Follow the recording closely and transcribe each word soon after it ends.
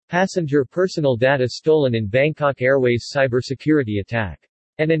Passenger personal data stolen in Bangkok Airways cybersecurity attack.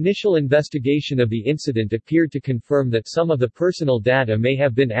 An initial investigation of the incident appeared to confirm that some of the personal data may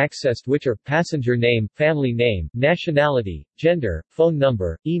have been accessed, which are passenger name, family name, nationality, gender, phone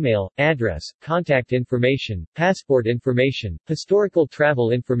number, email, address, contact information, passport information, historical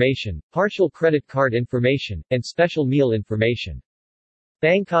travel information, partial credit card information, and special meal information.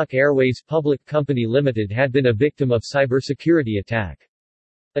 Bangkok Airways Public Company Limited had been a victim of cybersecurity attack.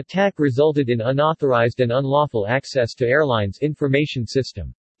 Attack resulted in unauthorized and unlawful access to airline's information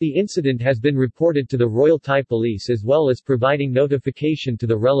system. The incident has been reported to the Royal Thai Police as well as providing notification to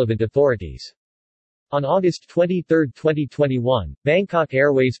the relevant authorities. On August 23, 2021, Bangkok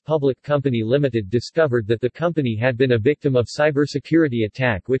Airways Public Company Limited discovered that the company had been a victim of cybersecurity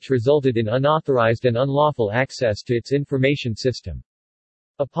attack which resulted in unauthorized and unlawful access to its information system.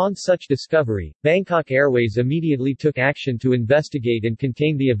 Upon such discovery, Bangkok Airways immediately took action to investigate and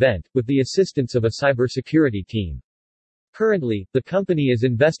contain the event, with the assistance of a cybersecurity team. Currently, the company is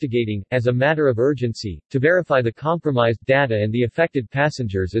investigating, as a matter of urgency, to verify the compromised data and the affected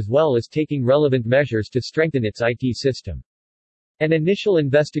passengers as well as taking relevant measures to strengthen its IT system. An initial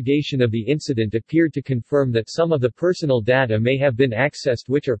investigation of the incident appeared to confirm that some of the personal data may have been accessed,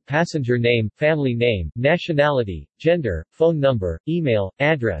 which are passenger name, family name, nationality, gender, phone number, email,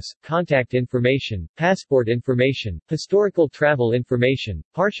 address, contact information, passport information, historical travel information,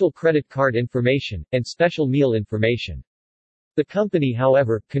 partial credit card information, and special meal information. The company,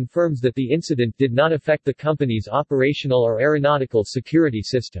 however, confirms that the incident did not affect the company's operational or aeronautical security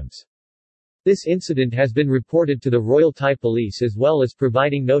systems. This incident has been reported to the Royal Thai Police as well as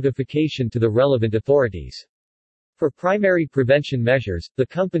providing notification to the relevant authorities. For primary prevention measures, the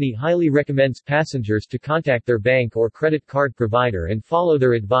company highly recommends passengers to contact their bank or credit card provider and follow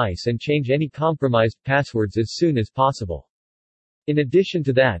their advice and change any compromised passwords as soon as possible. In addition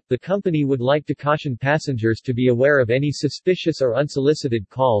to that, the company would like to caution passengers to be aware of any suspicious or unsolicited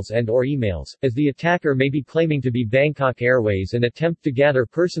calls and/or emails, as the attacker may be claiming to be Bangkok Airways and attempt to gather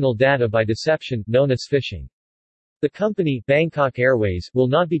personal data by deception, known as phishing. The company, Bangkok Airways, will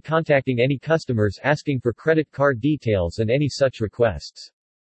not be contacting any customers asking for credit card details and any such requests.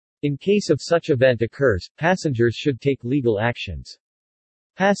 In case of such event occurs, passengers should take legal actions.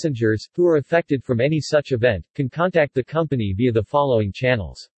 Passengers, who are affected from any such event, can contact the company via the following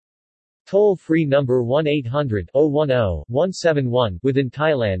channels. Toll-free number 1-800-010-171 within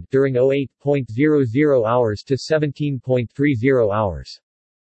Thailand during 08.00 hours to 17.30 hours.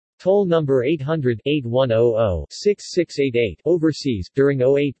 Toll number 800-8100-6688 overseas during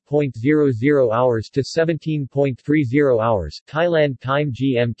 08.00 hours to 17.30 hours, Thailand time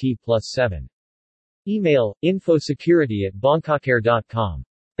GMT +7. Email, infosecurity@bangkokair.com.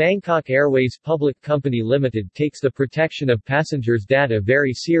 Bangkok Airways Public Company Limited takes the protection of passengers' data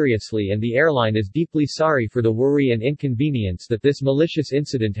very seriously and the airline is deeply sorry for the worry and inconvenience that this malicious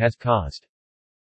incident has caused.